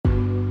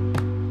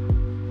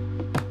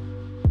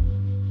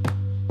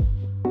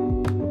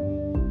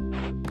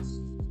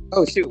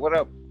Oh shoot, what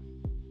up?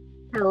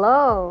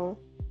 Hello.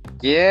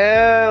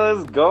 Yeah,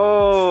 let's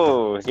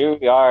go. Here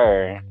we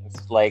are.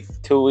 It's like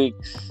 2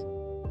 weeks.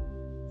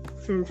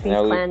 Since You we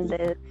know, planned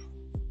this.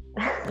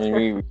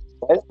 we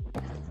what?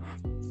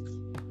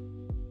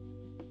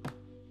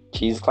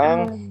 Cheese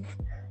clan?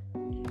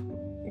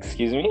 Um,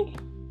 Excuse me?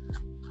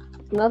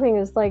 Nothing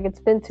is like it's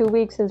been 2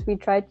 weeks since we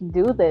tried to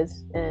do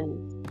this,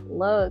 and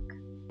look,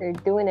 you're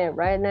doing it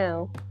right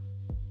now.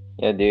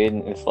 Yeah,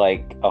 dude, it's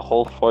like a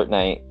whole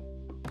fortnight,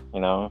 you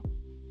know?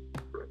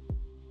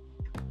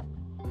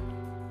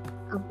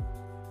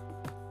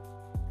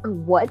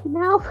 What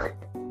now?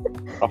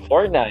 A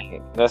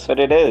fortnight. That's what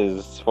it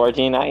is.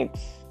 14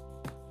 nights.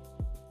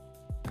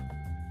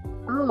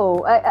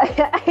 Oh,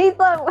 I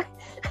thought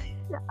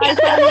I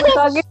thought you were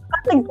talking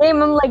about the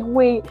game. I'm like,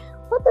 wait,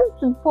 what does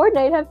the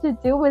Fortnite have to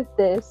do with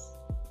this?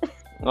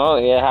 No,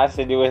 it has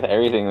to do with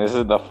everything. This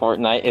is the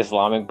Fortnite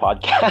Islamic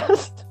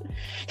podcast.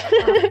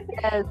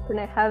 Yes, can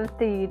I have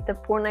the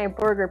Fortnite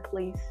burger,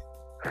 please?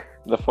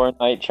 The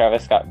Fortnite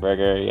Travis Scott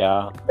burger,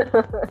 yeah.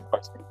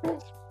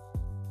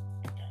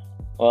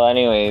 Well,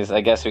 anyways,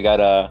 I guess we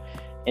gotta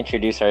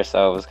introduce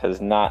ourselves because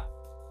no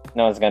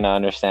one's gonna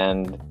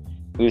understand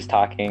who's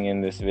talking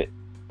in this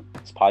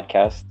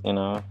podcast. You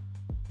know,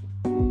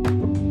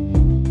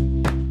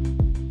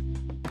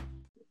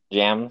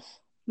 Jams.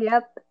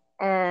 Yep,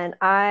 and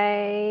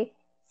I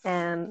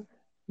am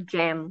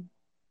Jam.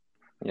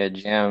 Yeah,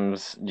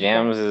 Jams. Jam.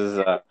 Jams is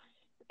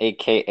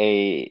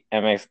AKA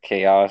MX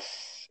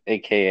Chaos,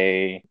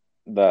 AKA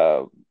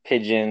the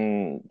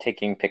pigeon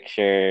taking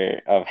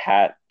picture of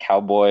hat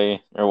cowboy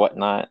or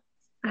whatnot.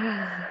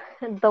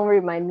 Don't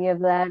remind me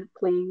of that,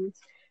 please.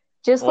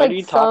 Just What are like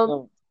you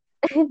talking?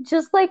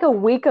 just like a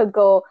week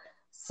ago,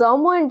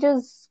 someone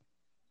just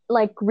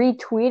like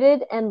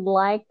retweeted and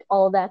liked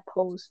all that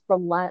post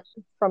from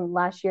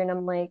last year, and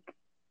I'm like,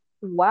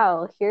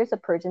 wow, here's a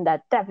person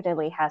that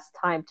definitely has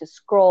time to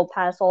scroll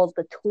past all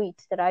the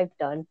tweets that I've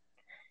done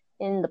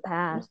in the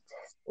past.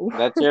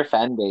 That's your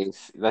fan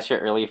base. That's your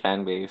early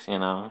fan base. You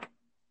know,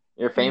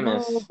 you're No,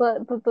 famous.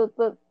 but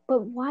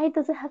why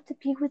does it have to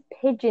be with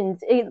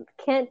pigeons?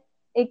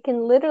 It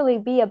can literally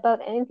be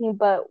about anything,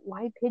 but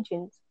why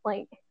pigeons?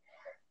 Like,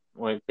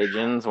 Why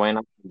pigeons? Why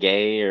not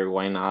gay or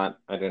why not?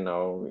 I don't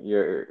know.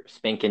 You're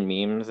spanking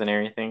memes and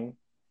everything.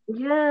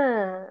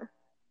 yeah.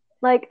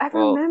 Like I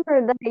Well,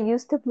 remember that I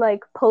used to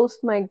like post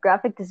my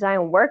graphic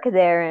design work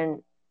there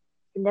and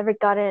it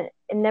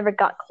never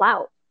got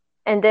clout.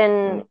 And mm,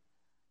 then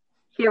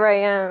here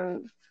I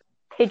am,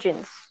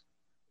 pigeons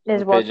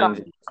is what got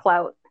pigeons.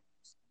 clout.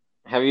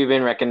 Have you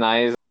been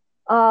recognized?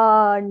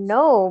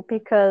 No,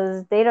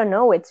 because they don't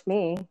know it's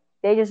me.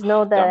 They just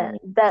know Dumb.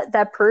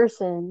 that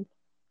person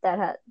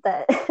that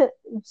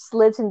just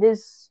lives in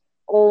this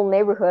old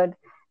neighborhood.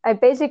 I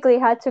basically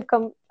had to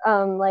come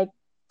like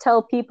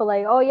tell people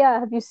like, oh yeah,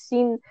 have you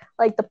seen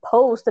like the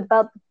post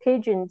about the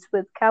pigeons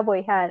with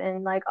cowboy hat?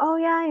 And like, oh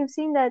yeah, I've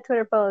seen that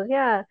Twitter post.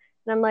 Yeah,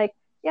 and I'm like,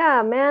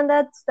 yeah, man,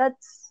 that's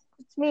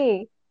it's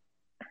me.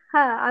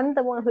 Ha, I'm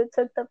the one who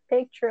took the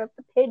picture of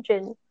the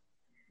pigeon.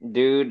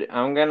 Dude,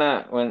 I'm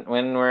gonna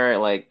when we're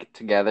like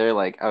together,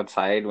 like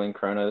outside when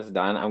Chrono's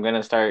done, I'm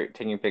gonna start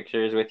taking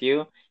pictures with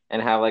you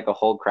and have like a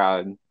whole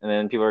crowd, and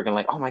then people are gonna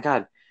like, oh my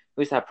God,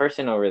 who's that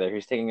person over there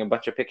who's taking a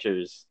bunch of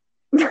pictures?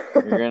 You're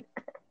gonna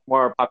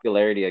more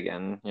popularity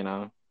again, you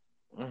know.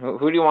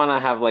 Who do you want to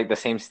have like the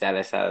same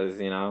status as,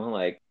 you know,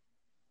 like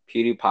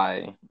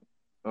PewDiePie?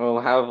 We'll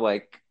have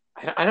like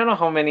I don't know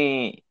how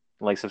many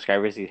like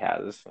subscribers he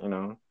has, you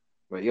know,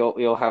 but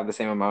you'll have the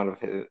same amount of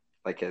his.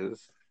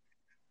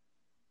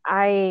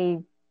 I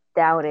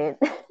doubt it.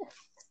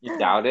 You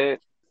doubt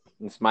it?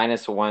 It's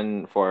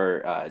 -1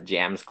 for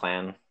Jam's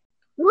clan.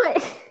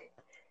 What?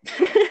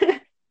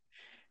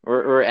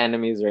 We're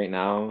enemies right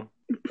now.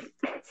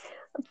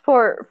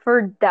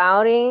 For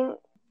doubting?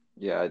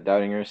 Yeah,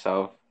 doubting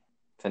yourself.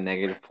 It's a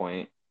negative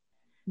point.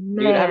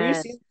 Dude, Man,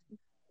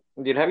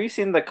 have you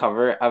seen the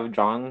cover I've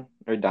drawn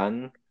or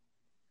done?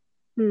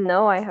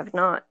 no, I have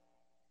not.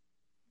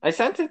 I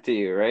sent it to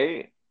you,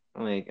 right?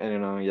 Like, I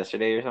don't know,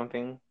 yesterday or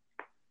something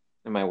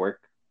in my work.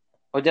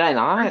 Oh, did I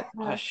not?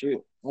 Oh,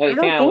 shoot. Well, I I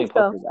think don't I think only so.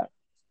 posted that.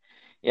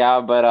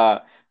 Yeah,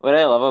 but what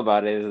I love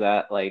about it is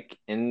that like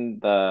in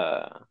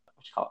the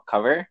what you call it,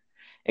 cover,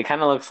 it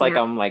kind of looks like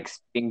Yeah. I'm like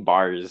spitting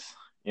bars,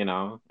 you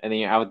know, and then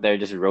you're out there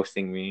just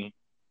roasting me.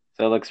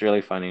 So it looks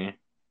really funny.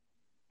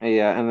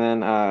 Yeah, and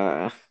then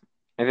I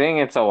think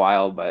it's a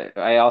while, but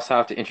I also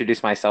have to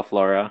introduce myself,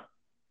 Laura.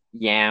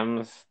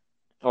 Yams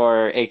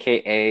or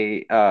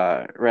AKA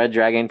Red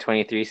Dragon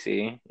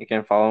 23C. You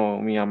can follow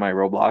me on my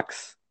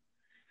Roblox.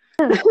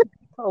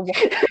 Oh,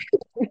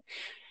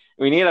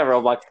 We need a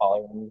Roblox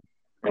following.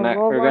 We're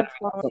Roblox.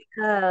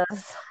 gonna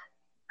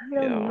I you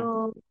don't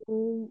know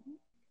know.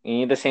 you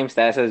need the same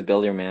status as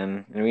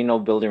Builderman, and we know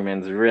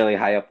Builderman's really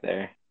high up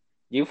there.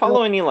 Do you No,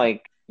 follow any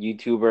like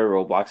YouTuber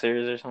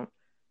Robloxers or something?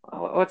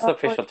 What's the uh,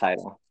 official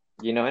title?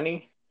 Do you know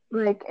any?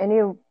 like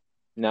any.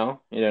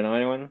 No, you don't know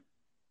anyone.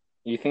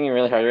 You thinking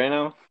really hard right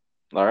now,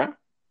 Laura?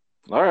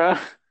 Laura,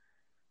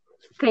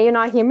 Can you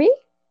not hear me?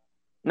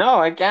 No,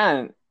 I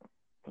can't.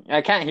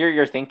 I can't hear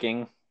your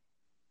thinking.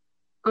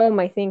 Oh,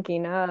 my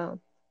thinking. Oh.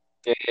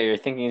 Yeah, your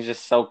thinking is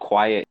just so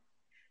quiet.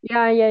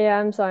 Yeah, yeah, yeah.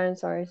 I'm sorry. I'm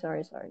sorry.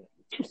 Sorry, sorry.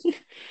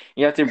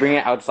 You have to bring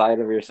it outside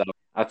of yourself,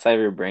 outside of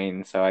your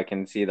brain, so I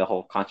can see the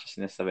whole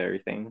consciousness of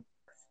everything.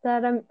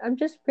 That I'm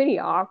just pretty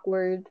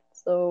awkward.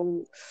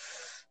 So,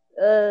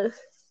 uh,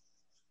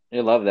 I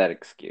love that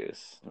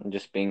excuse. I'm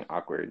just being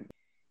awkward.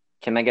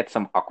 Can I get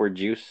some awkward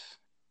juice?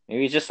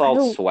 Maybe it's just I all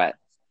don't. sweat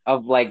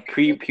of like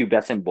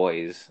prepubescent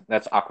boys.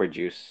 That's awkward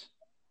juice.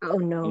 Oh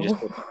You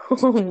just no.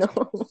 Oh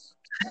no.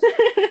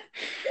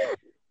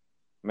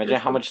 imagine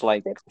Just how a much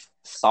like sip.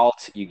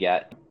 salt you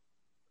get.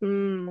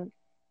 Dude,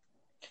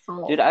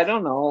 Salt. I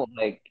don't know.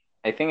 Like,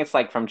 I think it's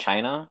like from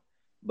China,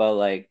 but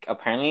like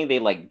apparently they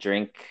like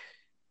drink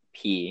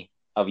pee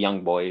of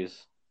young boys.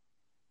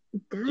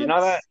 Do you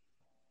know that?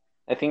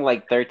 That's I think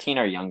like 13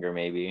 or younger,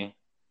 maybe.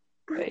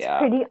 But that's yeah,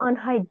 pretty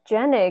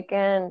unhygienic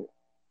and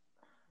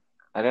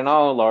I don't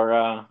know,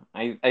 Laura.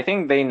 I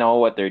think they know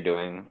what they're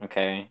doing.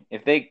 Okay,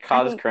 if they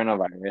cause I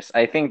coronavirus,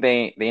 I think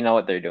they know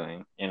what they're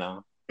doing. You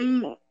know, I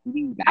I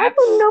don't bats,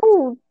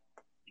 know.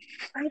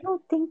 I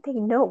don't think they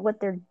know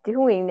what they're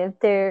doing if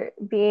they're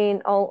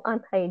being all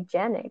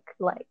unhygienic,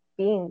 like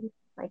being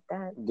like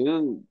that.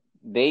 dude.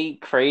 They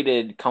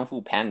created Kung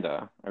Fu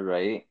Panda, all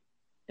right?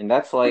 And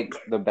that's like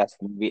the best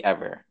movie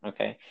ever.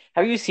 Okay,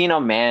 have you seen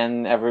a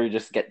man ever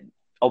just get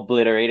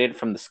obliterated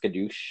from the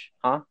skadoosh?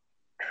 Huh?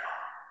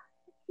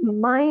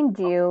 Mind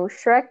you,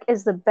 Shrek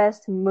is the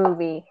best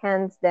movie,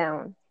 hands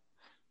down.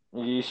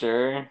 You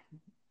sure?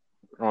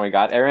 Oh my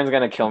God, Aaron's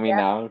gonna kill me Yeah,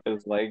 now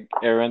because like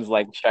Aaron's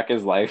like check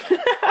his life.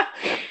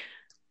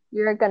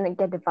 you're gonna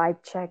get the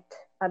vibe checked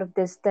out of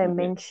this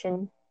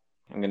dimension.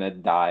 I'm gonna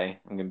die.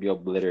 I'm gonna be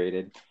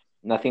obliterated.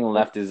 Nothing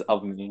left is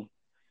of me.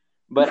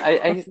 But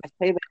I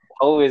say that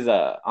Poe is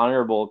a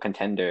honorable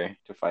contender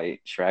to fight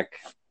Shrek.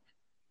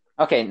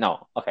 Okay,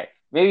 no, okay.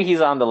 Maybe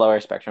he's on the lower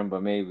spectrum,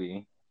 but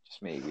maybe,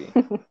 just maybe.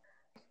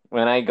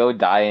 When I go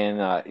die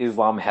in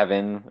Islam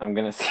heaven, I'm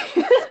gonna see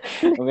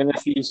I'm gonna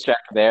see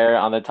Shrek there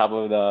on the top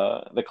of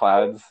the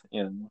clouds,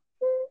 you know.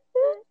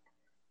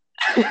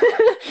 Hey,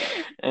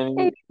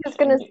 And, just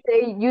gonna and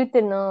say you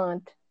did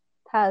not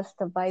pass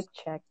the vibe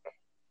check.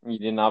 you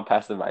did not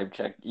pass the vibe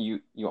check.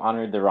 You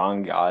honored the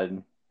wrong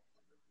god.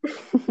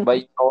 But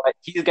you know what?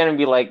 He's gonna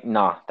be like,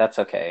 nah, that's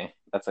okay.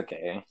 That's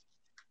okay.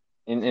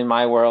 In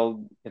my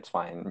world, it's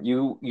fine.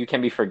 You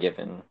can be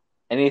forgiven.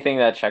 Anything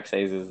that Chuck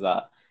says is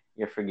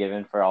you're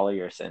forgiven for all of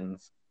your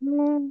sins.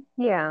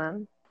 Yeah.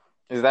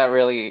 Is that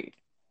really?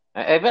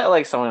 I bet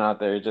like someone out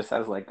there just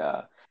has like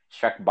a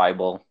Shrek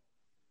Bible.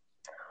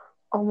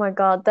 Oh my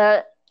God,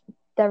 that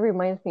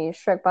reminds me of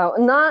Shrek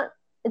Bible. Not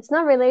it's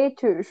not related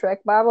to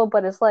Shrek Bible,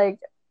 but it's like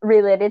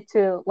related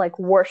to like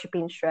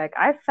worshiping Shrek.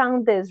 I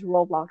found this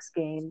Roblox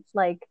game,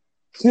 like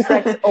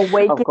Shrek's Of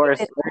Awakening. course,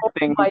 And oh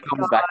everything my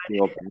comes back to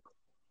Roblox.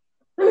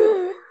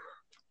 God.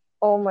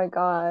 Oh my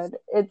God.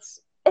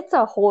 It's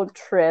a whole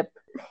trip.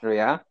 Oh,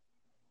 yeah,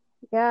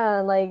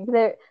 Yeah, like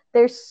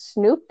there's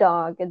Snoop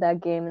Dogg in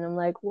that game, and I'm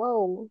like,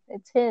 whoa,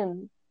 it's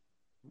him.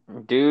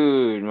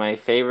 dude, my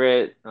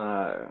favorite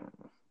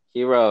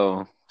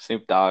hero,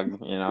 Snoop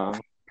Dogg. You know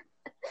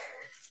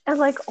And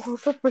like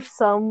also for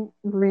some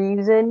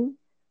reason,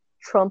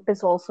 Trump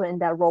is also in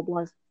that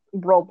Roblox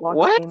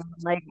what? game.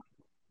 I'm like,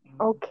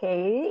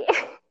 okay.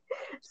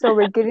 So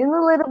we're getting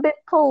a little bit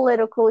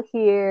political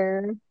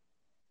here.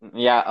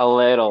 Yeah, a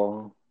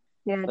little,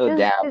 Yeah, a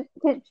dab.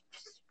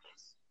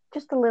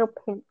 just a little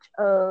pinch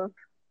of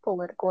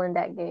political in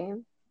that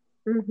game.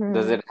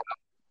 Does Hmm. it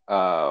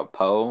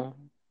Poe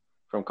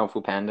from Kung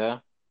Fu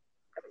Panda?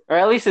 Or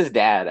at least his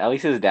dad. At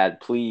least his dad.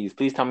 Please,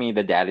 please tell me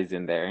the dad is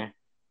in there.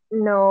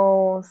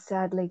 No,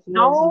 sadly he is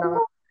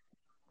not.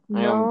 No.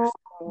 I am No,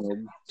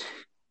 disappointed.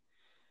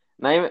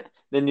 Not even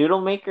the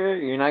noodle maker.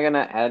 You're not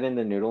gonna add in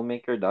the noodle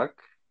maker duck.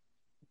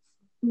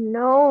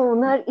 no,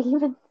 not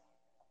even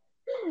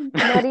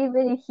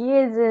he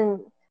is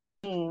in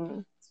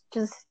game.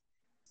 Just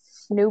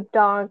Snoop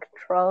Dogg,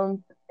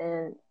 Trump,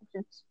 and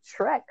just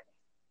Shrek.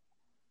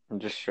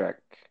 Just Shrek.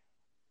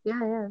 Yeah,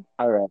 yeah.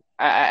 All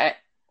right.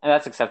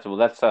 That's acceptable.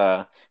 That's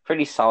a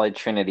pretty solid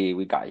trinity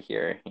we got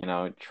here. You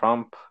know,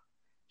 Trump,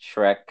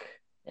 Shrek,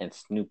 and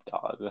Snoop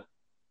Dogg.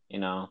 You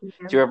know,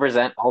 Yeah. to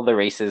represent all the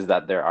races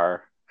that there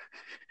are.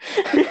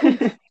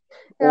 Yes,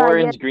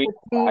 Orange, green,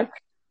 black.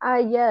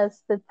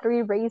 yes, the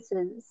three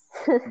races.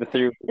 The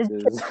three It's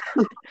races. just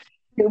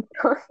Snoop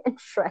Dogg and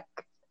Shrek.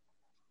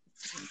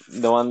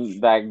 The one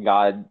that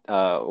God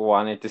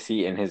wanted to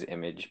see in his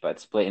image,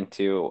 but split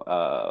into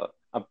a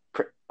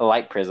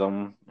light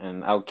prism,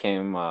 and out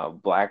came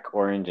black,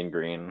 orange, and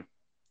green.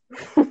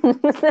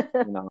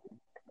 You know,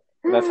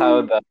 that's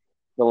how the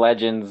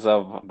legends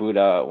of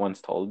Buddha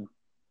once told.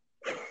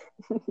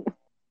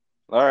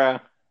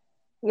 Laura,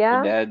 you're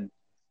Yeah? dead.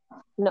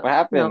 No, What no,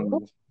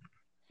 happened?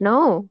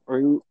 no, Were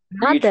you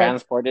not dead.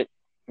 transported?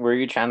 Were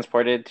you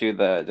transported to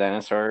the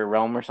dinosaur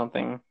realm or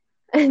something?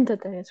 In the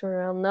dinosaur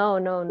realm. No,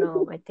 no,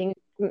 no. I think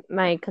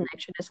my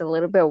connection is a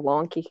little bit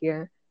wonky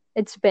here.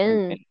 It's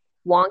been Okay.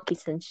 wonky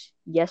since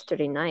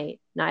yesterday night.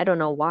 Now I don't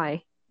know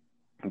why.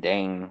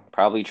 Dang,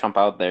 probably Trump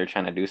out there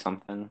trying to do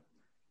something.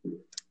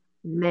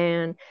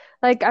 Man,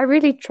 like I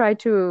really tried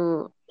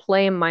to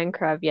play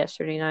Minecraft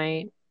yesterday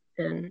night,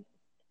 and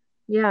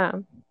yeah,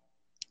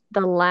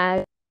 the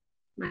lag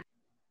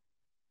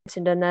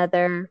in the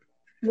nether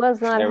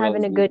was not That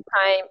having was a good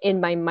time in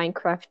my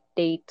Minecraft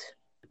date.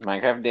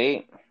 Minecraft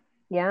date.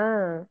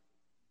 Yeah,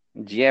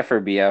 GF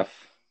or BF?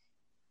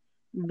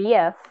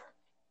 BF.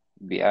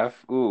 BF.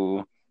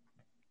 Ooh.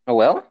 Oh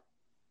well.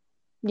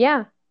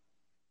 Yeah,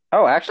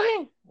 Oh,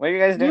 actually, what are you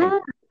guys doing? yeah.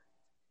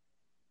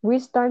 We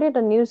started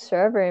a new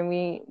server and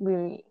we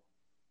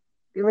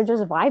were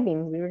just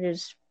vibing. We were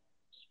just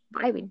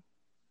vibing.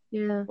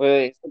 Yeah.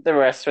 Wait, is it the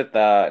rest with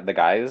the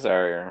guys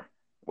or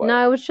what?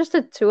 No, it was just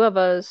the two of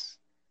us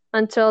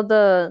until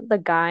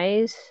the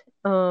guys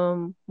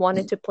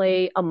wanted to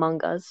play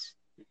Among Us.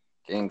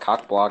 Getting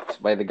cock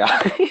blocked by the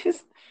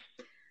guys.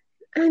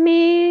 I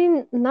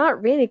mean,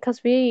 not really,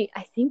 because I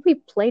think we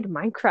played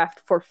Minecraft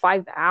for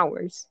 5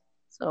 hours.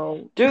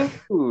 So Dude,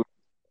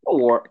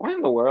 what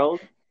in the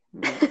world?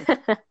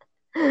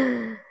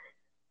 Mm,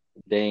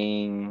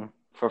 dang,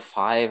 for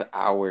 5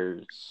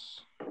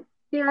 hours.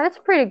 yeah, that's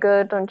pretty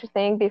good, don't you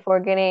think, before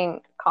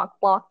getting cock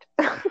blocked?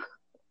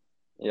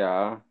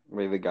 Yeah,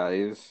 by the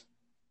guys.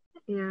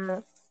 Yeah.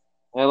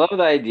 I love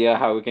the idea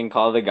how we can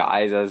call the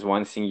guys as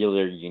one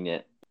singular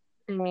unit.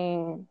 I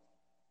mean,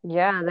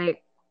 yeah,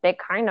 they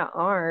kind of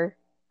are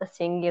a Yeah,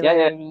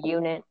 singular yeah.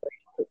 unit.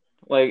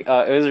 Like,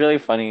 it was really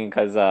funny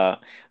because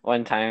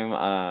one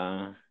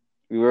time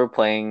we were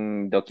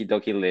playing Doki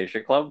Doki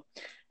Literature Club,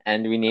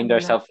 and we Oh named no.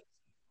 ourselves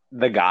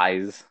the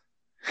guys.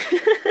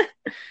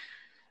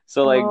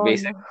 So like Oh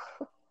basically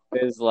no.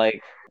 it's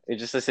like it's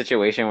just a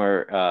situation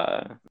where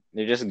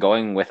they're just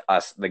going with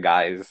us, the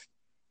guys.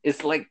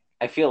 It's like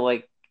I feel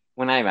like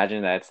when I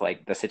imagine that it's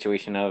like the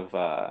situation of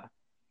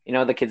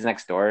the kids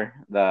next door,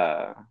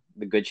 the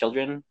good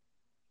children,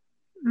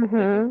 I think.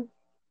 Mm-hmm.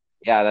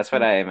 Yeah, that's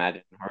what I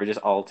imagine. We're just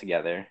all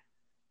together.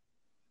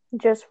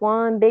 Just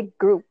one big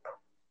group.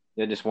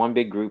 They're just one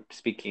big group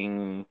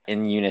speaking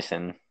in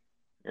unison.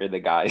 You're the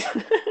guys.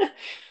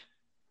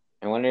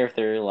 I wonder if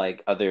there are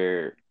like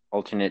other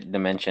alternate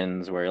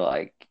dimensions where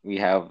like we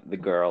have the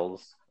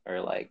girls or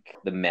like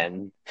the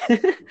men.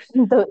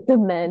 The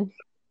men.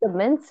 The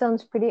men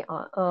sounds pretty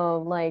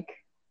like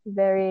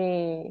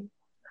very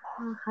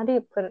how do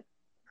you put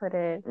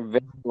it?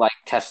 Very like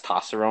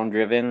testosterone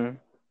driven,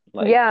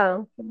 like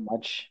Yeah,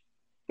 much.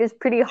 it's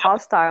pretty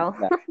hostile.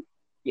 Yeah,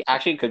 he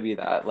actually could be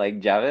that. Like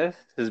Javis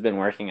has been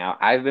working out.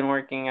 I've been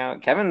working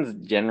out. Kevin's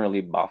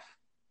generally buff.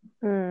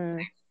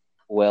 Mm.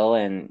 Will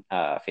and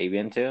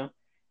Fabian too.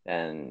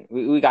 And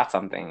we got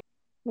something.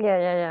 Yeah,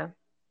 yeah,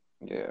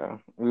 Yeah,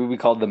 we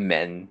call the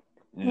men.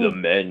 The yeah.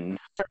 men.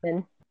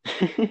 Men.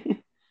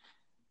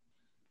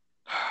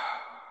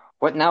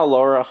 What now,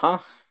 Laura? Huh?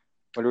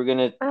 What are we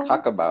gonna Uh,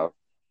 talk about?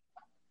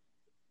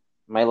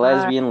 My uh,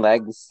 lesbian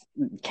legs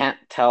can't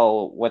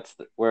tell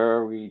where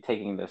are we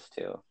taking this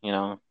to, you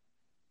know?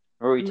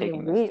 Where are I we mean,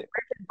 taking this to?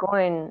 we're just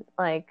going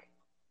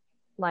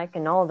like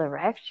in all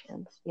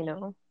directions, you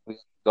know. We're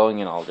going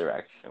in all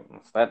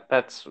directions.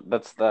 That's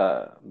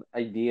the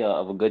idea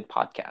of a good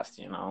podcast,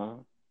 you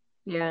know?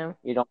 Yeah,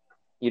 You don't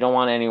you don't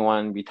want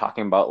anyone to be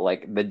talking about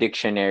like the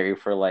dictionary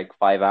for like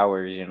 5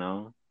 hours, you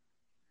know?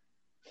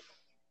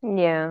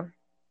 yeah.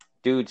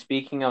 Dude,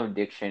 speaking of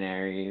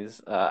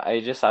dictionaries, I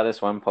just saw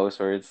this one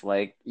post where it's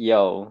like,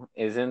 yo,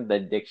 isn't the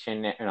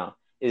dictionary, no,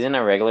 isn't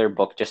a regular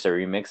book just a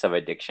remix of a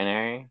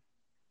dictionary?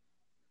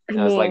 I And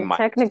I was like, mean,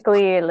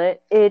 technically,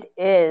 it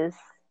is.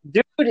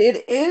 dude,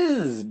 it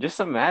is. Just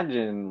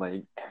imagine,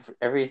 like,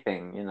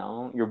 everything, you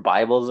know? Your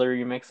Bible's a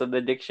remix of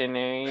the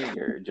dictionary,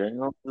 your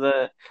journal's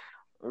a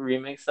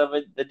remix of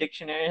the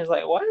dictionary. It's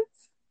like, what?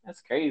 That's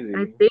I crazy.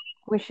 think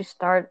we should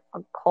start a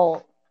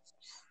cult,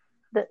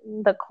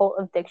 the cult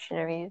of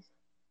dictionaries.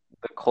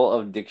 The cult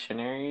of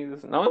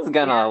dictionaries. No one's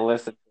Yeah. gonna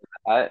listen to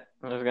that.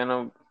 There's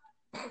gonna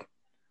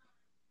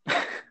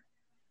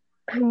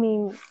I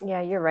mean,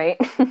 yeah, you're right.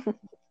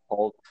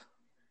 cult.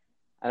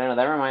 I don't know.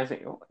 That reminds me.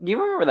 Do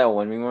you remember that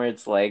one meme where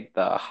it's like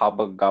the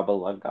Hubba Gubba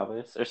Lug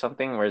Gubbas or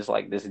something? Where it's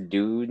like this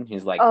dude,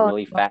 he's like Oh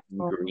really fat and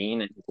no.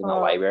 green, and he's in a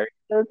Uh, library.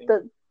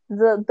 the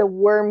the the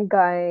worm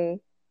guy.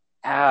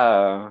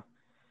 Yeah.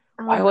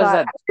 Oh Why was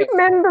God, that? I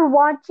remember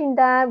watching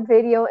that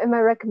video in my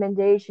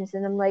recommendations,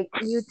 and I'm like,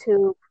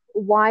 YouTube,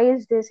 why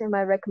is this in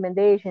my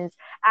recommendations?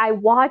 I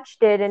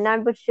watched it, and I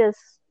was just,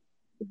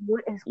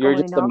 what is You're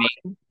going just on?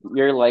 amazing.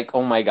 You're like,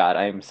 oh my God,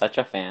 I'm such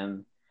a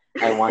fan.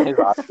 I want his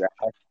autograph.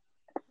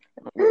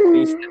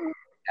 Please,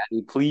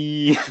 Daddy,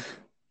 please.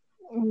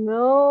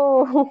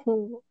 No,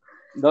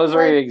 Those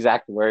were like your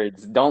exact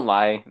words. Don't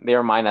lie. They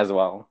are mine as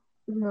well.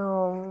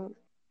 no,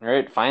 All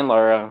right, fine,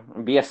 Laura.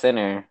 Be a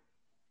sinner.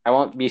 I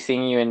won't be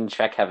seeing you in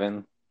Shrek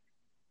heaven.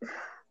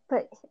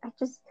 but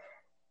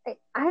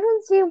I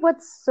don't see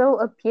what's so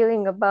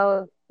appealing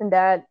about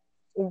that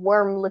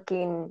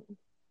worm-looking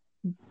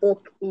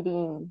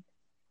book-eating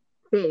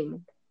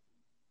thing.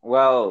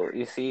 Well,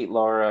 you see,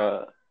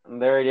 Laura,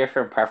 There are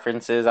different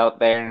preferences out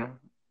there.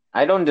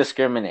 I don't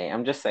discriminate.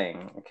 I'm just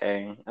saying,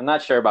 okay? I'm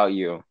not sure about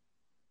you.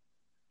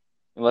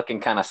 You're looking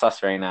kind of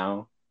sus right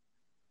now.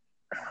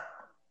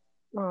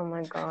 Oh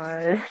my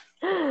god.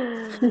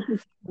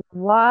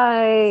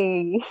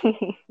 Why?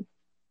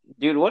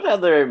 Dude, what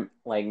other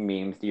like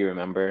memes do you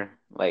remember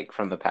like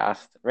from the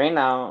past? Right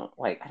now,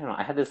 like I don't know,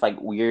 I had this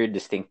like weird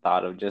distinct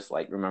thought of just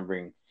like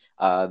remembering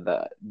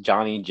the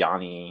Johnny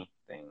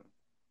thing.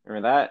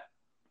 Remember that?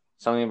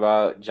 Something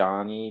about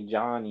Johnny,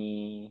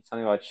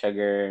 something about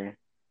sugar,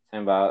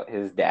 something about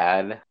his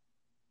dad.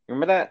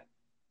 Remember that?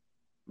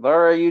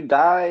 Laura, you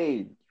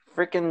died.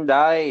 Freaking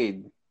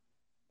died.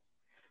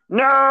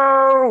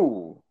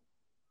 No!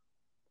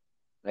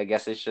 I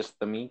guess it's just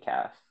the me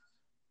cast.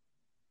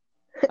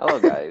 Hello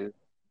guys.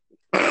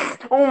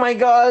 Oh my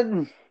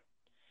god.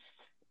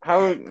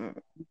 How you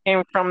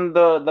came from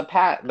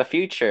the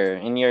future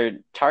in your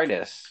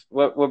TARDIS?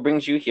 What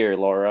brings you here,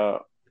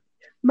 Laura?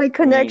 My I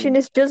connection mean,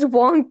 is just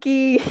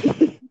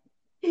wonky.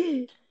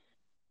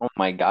 oh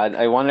my God.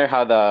 I wonder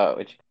how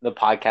the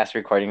podcast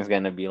recording is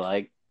gonna be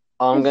like.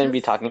 All I'm It's gonna be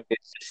just, talking to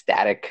is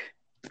static.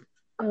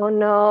 oh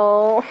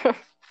no.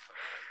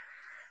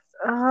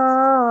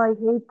 Oh, I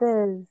hate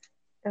this.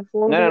 If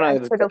only No, I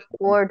it's could good.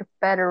 afford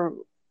better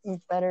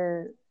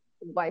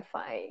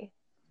Wi-Fi.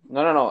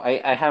 No.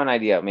 I have an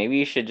idea. Maybe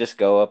you should just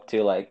go up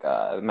to like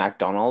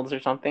McDonald's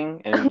or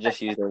something and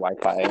just use their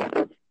Wi-Fi,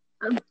 you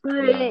But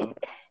know?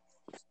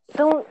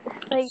 don't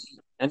like,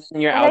 And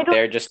then you're and I out don't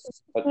there just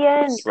have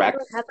VPN. I Shrek.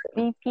 don't have a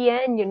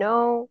VPN, you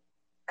know.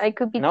 I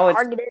could be No, it's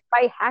targeted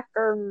by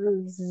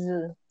hackers.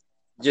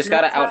 just No,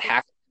 gotta out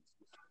hack.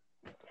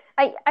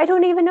 I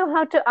don't even know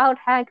how to out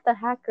hack the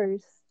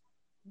hackers.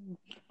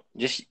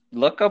 Just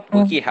look up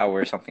WikiHow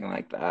or something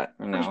like that.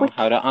 You know how Wiki,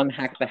 to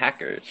unhack the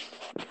hackers.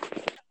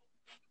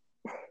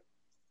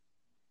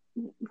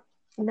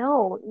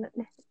 no,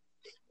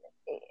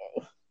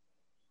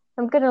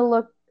 I'm gonna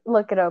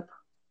look it up.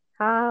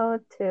 How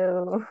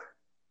to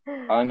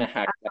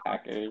Unhack the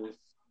hackers.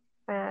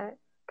 hack.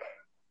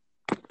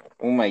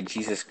 Oh my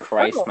Jesus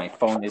Christ, Oh, my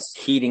phone is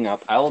heating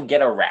up. I will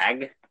get a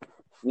rag.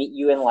 Meet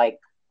you in like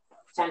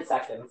 10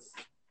 seconds.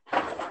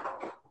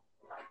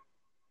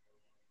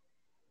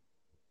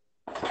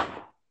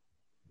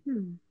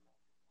 hmm.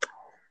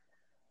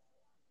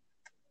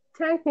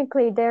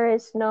 Technically, there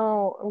is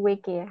no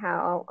wiki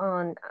how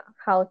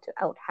to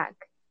out hack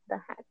the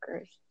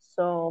hackers.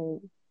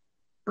 So,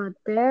 but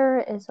there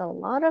is a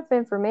lot of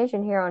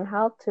information here on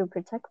how to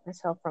protect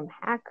myself from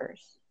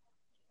hackers.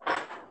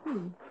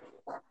 Hmm.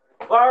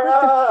 What's the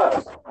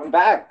Laura! I'm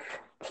back.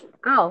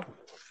 Oh,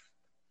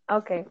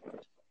 okay.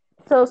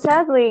 So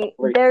sadly,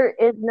 Wait. there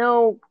is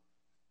no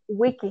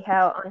wiki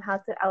on how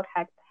to out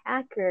hack the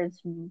hackers,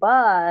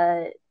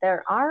 but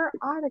there are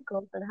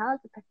articles on how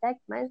to protect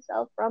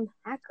myself from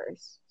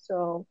hackers.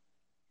 So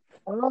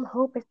all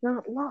hope is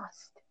not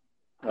lost.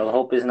 Well,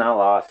 hope is not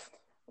lost.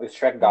 With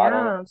Shrek God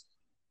on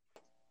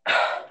Yeah,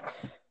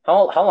 it.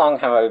 How long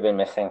have I been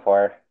missing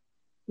for?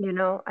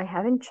 I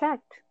haven't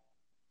checked.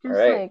 All Just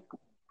right. like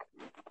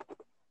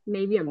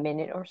maybe a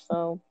minute or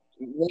so.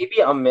 Maybe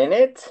a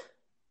minute?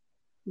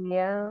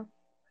 Yeah,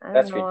 I don't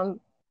That's know. ridiculous.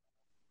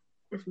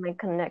 Is my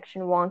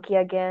connection wonky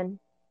again?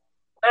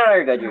 No,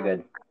 you're good, you're Um,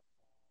 good.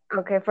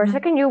 okay, for a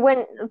second you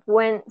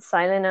went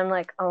silent. I'm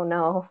like, oh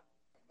no.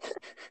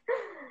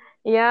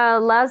 Yeah,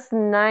 last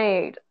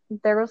night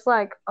there was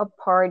like a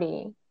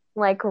party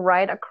like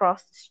right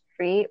across the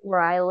street where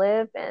I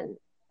live, and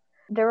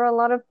there were a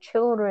lot of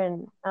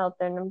children out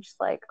there, and I'm just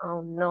like,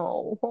 oh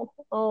no.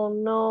 Oh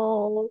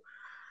no.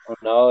 Oh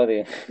no,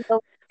 the No,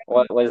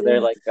 what was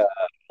there this- like a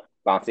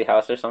bouncy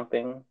house or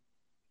something?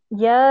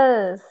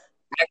 Yes.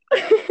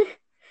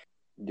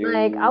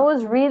 Like I Dude.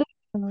 was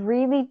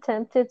really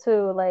tempted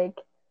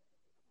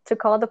to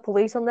call the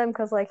police on them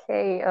because like,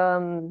 hey,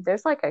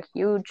 there's like a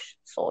huge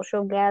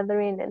social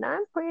gathering, and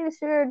I'm pretty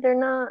sure they're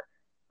not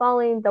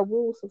following the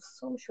rules of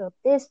social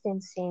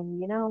distancing,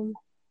 you know?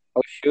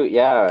 Oh shoot,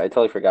 yeah, I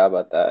totally forgot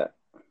about that.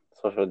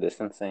 Social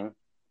distancing.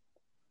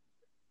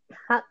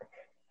 How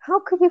how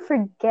could you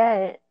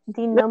forget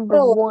the No, number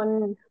no,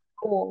 one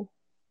rule?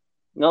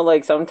 no,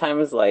 like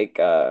sometimes like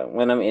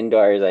when I'm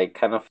indoors I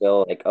kind of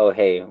feel like, oh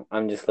hey,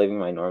 I'm just living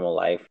my normal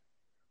life.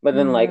 But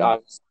then like Yeah.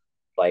 obviously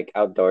like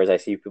outdoors I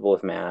see people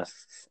with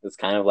masks. It's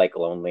kind of like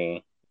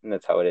lonely, and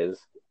that's how it is.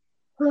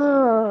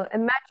 Oh,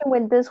 imagine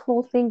when this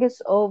whole thing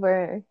is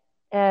over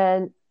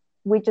and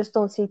we just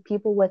don't see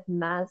people with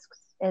masks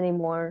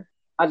anymore.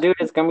 Ah, dude,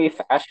 it's gonna be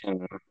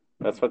fashion.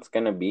 That's what's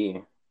gonna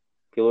be.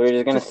 People are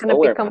just gonna Just gonna still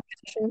wear become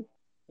masks. fashion.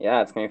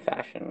 Yeah, it's gonna be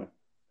fashion.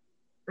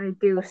 I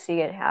do see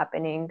it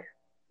happening.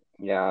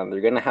 Yeah,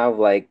 they're gonna have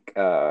like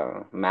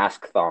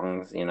mask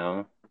thongs, you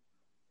know.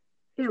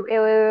 Ew, ew, ew,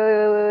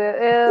 ew,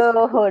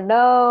 ew, ew,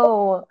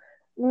 no,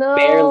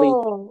 Barely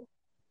no.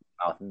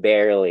 mouth,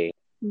 barely.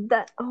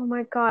 That, oh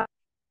my God.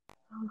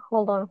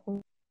 Hold on.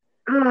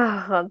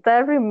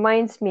 That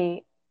reminds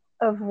me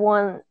of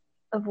one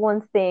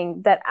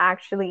thing that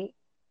actually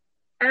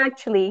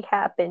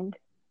happened.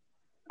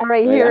 All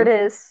right, Oh here yeah? it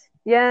is.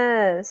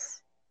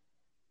 Yes.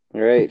 All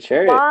right,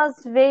 share it.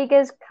 Las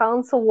Vegas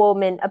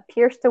councilwoman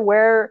appears to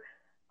wear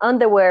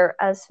underwear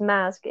as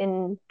mask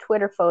in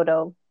Twitter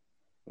photo.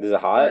 Is it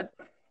Look, hot?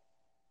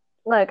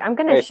 look, All right, send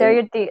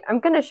I'm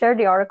gonna share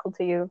the article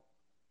to you.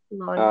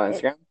 Hold on.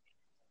 Instagram.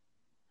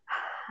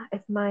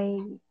 If my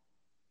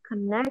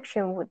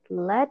connection would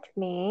let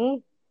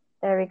me.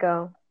 There we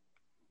go.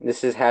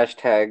 This is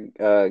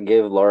hashtag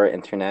give Laura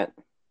internet.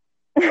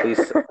 Please,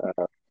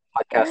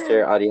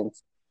 podcaster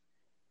audience.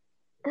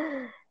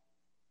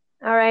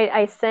 All right,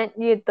 I sent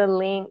you the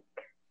link.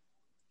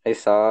 I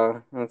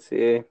saw. Let's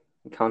see.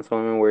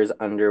 Councilwoman wears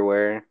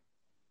underwear.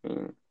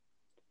 Mm.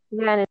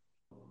 Yeah, and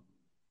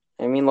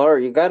I mean,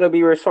 Laura, you gotta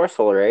be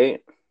resourceful,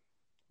 right?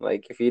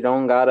 Like, if you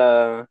don't got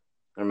a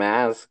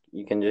mask,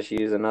 you can just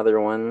use another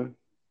one.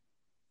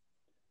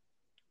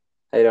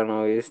 I don't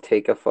always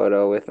take a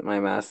photo with my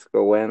mask,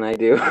 but when I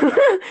do,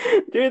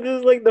 dude, this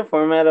is like the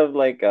format of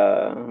like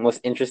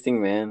most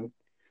interesting man.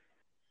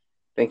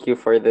 Thank you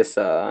for this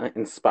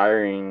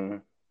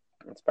inspiring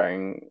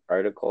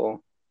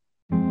article.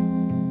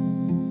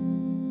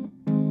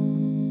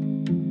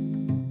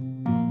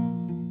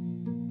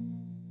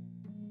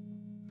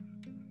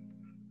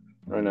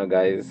 I don't know,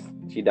 guys.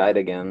 She died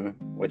again.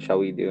 What shall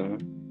we do?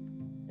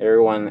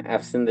 Everyone,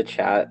 F's in the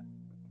chat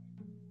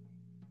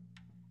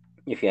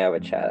if you have a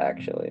chat,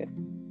 actually.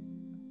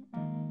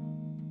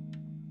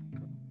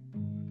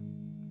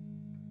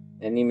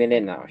 Any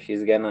minute now,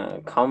 she's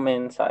gonna come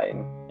inside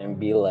and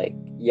be like,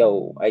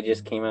 yo, I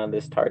just came out of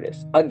this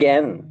TARDIS.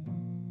 Again!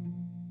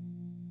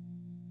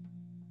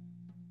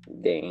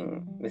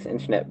 Dang, this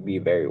internet be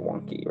very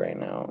wonky right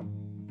now.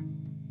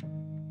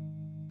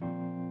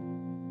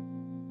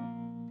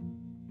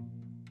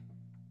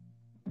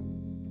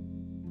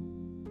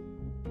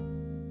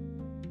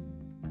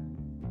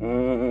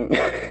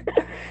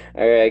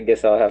 Alright, I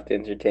guess I'll have to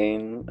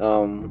entertain.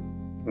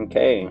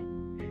 Okay.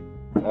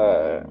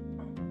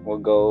 We'll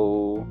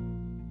go.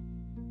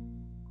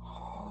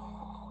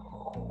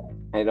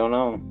 I don't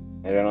know.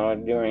 I don't know what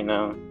to do right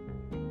now.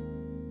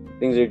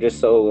 Things are just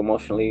so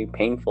emotionally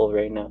painful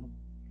right now.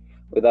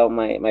 Without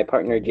my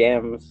partner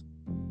Jams,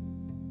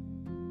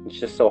 it's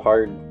just so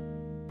hard.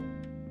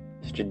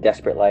 Such a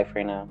desperate life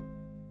right now.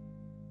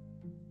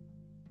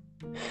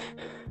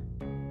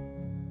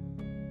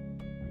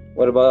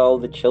 What about all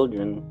the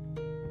children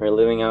who are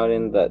living out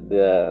in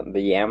the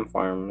yam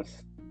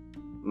farms,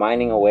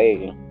 mining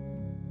away?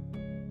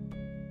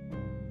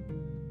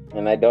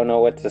 And I don't know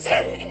what to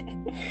say.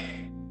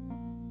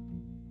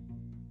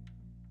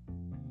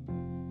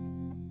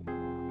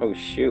 Oh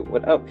shoot,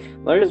 what up?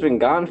 Laura's been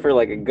gone for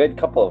like a good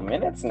couple of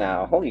minutes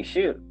now. Holy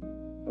shoot.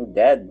 I'm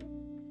dead.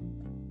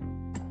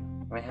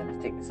 I might have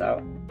to take this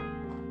out.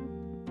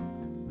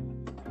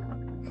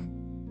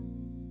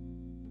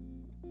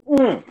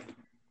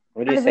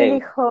 What do I you say?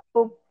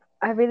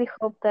 really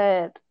hope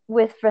that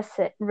with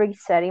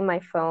resetting my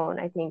phone,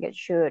 I think it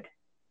should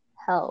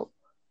help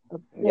a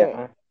bit.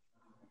 Yeah,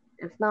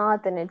 If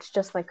not, then it's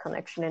just my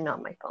connection and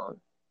not my phone.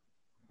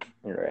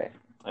 you're right.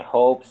 I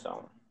hope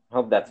so. I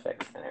hope that's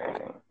fixed and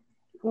everything.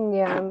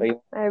 Yeah, But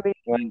you I really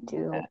want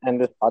do. to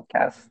end this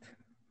podcast?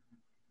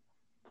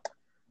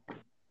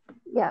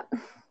 Yeah.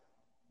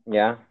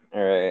 Yeah.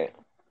 All right.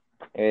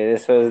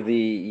 This was the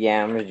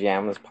Yams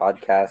Jams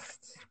podcast.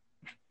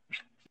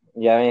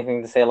 You have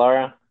anything to say,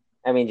 Laura?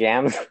 I mean,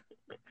 Jams.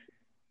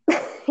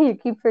 You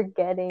keep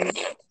forgetting.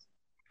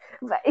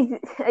 But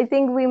I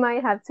think we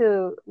might have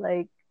to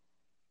like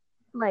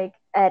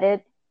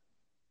edit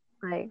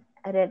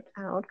edit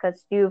out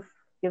because you've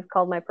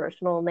called my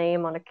personal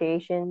name on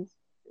occasions.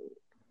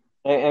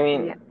 I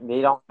mean, Yeah,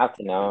 they don't have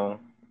to know.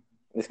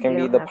 This can you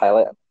be don't the have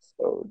pilot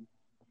episode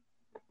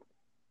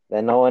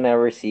that no one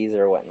ever sees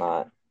or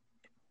whatnot.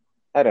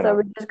 I don't so know.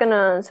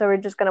 we're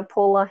just gonna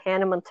pull a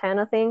Hannah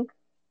Montana thing.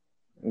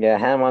 Yeah,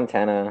 Hannah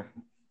Montana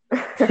is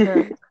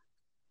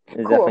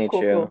Cool, definitely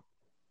cool, true. cool.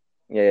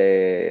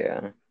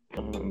 Yeah.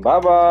 Bye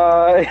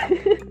bye.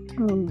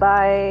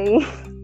 Bye.